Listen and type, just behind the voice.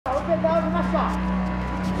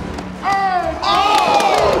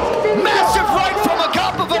Oh! Massive right from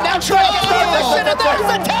Agapova. Now trying to get the position, and there's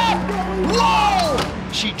the tap! Whoa!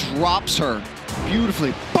 She drops her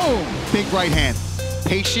beautifully. Boom! Big right hand.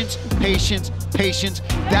 Patience, patience, patience.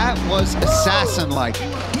 That was assassin-like.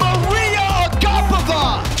 Mariya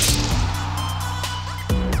Agapova!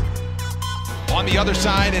 On the other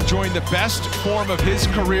side, enjoying the best form of his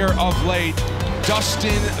career of late,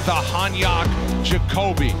 Dustin the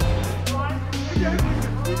Jacoby.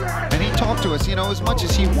 And he talked to us, you know, as much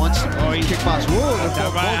as he wants to kickbox. Whoa,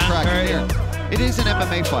 they're both cracking here. It is an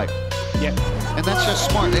MMA fight. Yeah. And that's just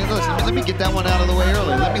smart. Hey, listen, let me get that one out of the way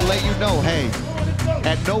early. Let me let you know, hey,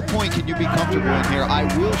 at no point can you be comfortable in here. I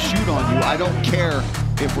will shoot on you. I don't care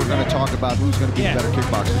if we're going to talk about who's going to be the better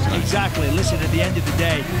kickboxer tonight. Exactly. Listen, at the end of the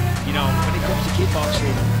day, you know, when it comes to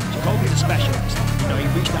kickboxing, Jacoby's a specialist. You know, he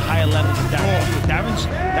reached the higher levels of Darren's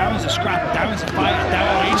a scrapper. Darren's a fighter.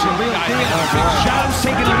 Darren's a real deal. Shadow's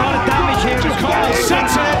taking a lot of damage here. Jacoby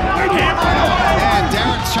sets it. Hammered away. And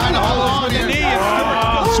Darren's trying to hold on here. The knee and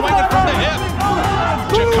Stewart swinging from the hip.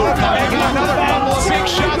 Jacoby making another couple of big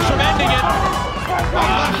shots from ending it.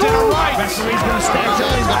 Left and a right. Referee's going to step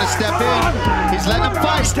in. He's going to step in. He's letting him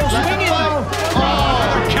fight. Still swinging though.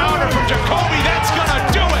 Another counter from Jacoby. That's going to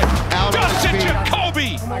do it. Dustin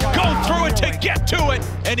Jacoby go through it to get to it,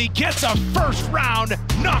 and he gets a first-round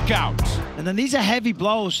knockout. And then these are heavy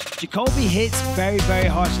blows. Jacoby hits very, very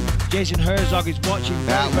hard. Jason Herzog is watching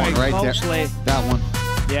very closely. That one.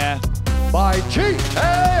 Yeah. By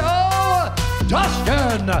TKO,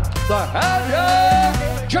 Dustin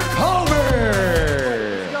Jacoby.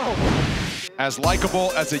 As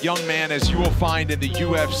likable as a young man as you will find in the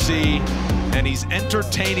UFC, and he's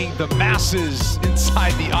entertaining the masses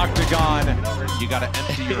inside the octagon. You gotta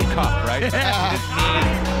empty your cup, right?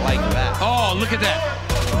 Like that. Oh, look at that.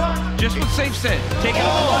 Just what Safe said. Take it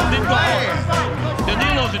off. Didn't go hard.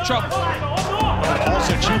 Danilo's in trouble.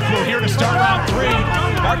 Nzechukwu here to start round 3.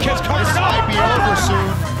 Marquez covered This up. might be over soon.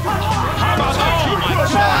 How about Nzechukwu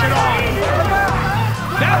throwing it on?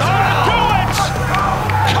 That's gonna do it!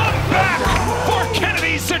 Come back for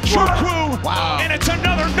Kennedy Nzechukwu. Wow. And it's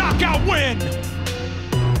another knockout win.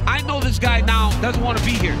 I know this guy now doesn't want to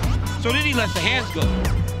be here. So then he lets the hands go.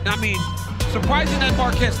 I mean, surprising that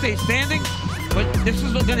Marquez stayed standing, but this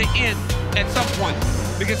is going to end at some point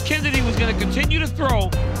because Kennedy was going to continue to throw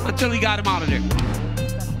until he got him out of there.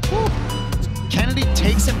 Kennedy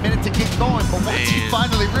takes a minute to get going, but once he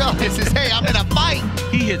finally realizes, hey, I'm in a fight.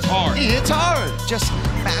 He hits hard. He hits hard. Just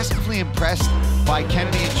massively impressed by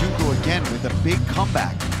Kennedy Nzechukwu again with a big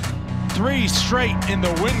comeback. 3 straight in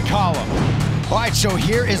the win column. All right, so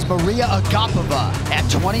here is Mariya Agapova at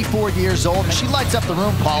 24 years old. She lights up the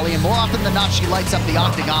room, Paulie, and more often than not, she lights up the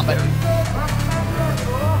octagon. But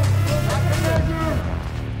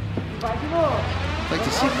I'd like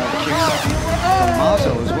to see more kicks from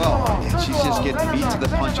Mazo as well. And she's just getting beat to the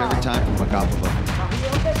punch every time from Agapova.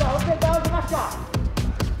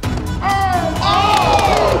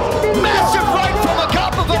 Oh! Massive right from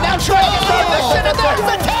Agapova. Now trying to get the position, and there's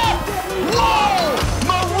the tap! Whoa!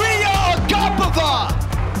 Mariya Agapova!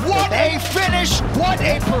 What a finish! What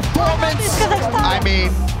a performance! I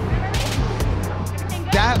mean,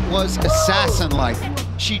 that was assassin-like.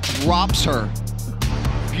 She drops her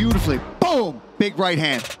beautifully. Boom! Big right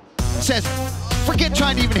hand. Says, forget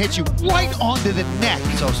trying to even hit you. Right onto the neck.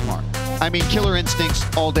 So smart. I mean, killer instincts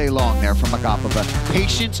all day long there from Agapova.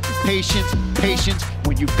 Patience, patience, patience.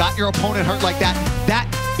 When you've got your opponent hurt like that, that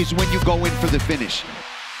is when you go in for the finish.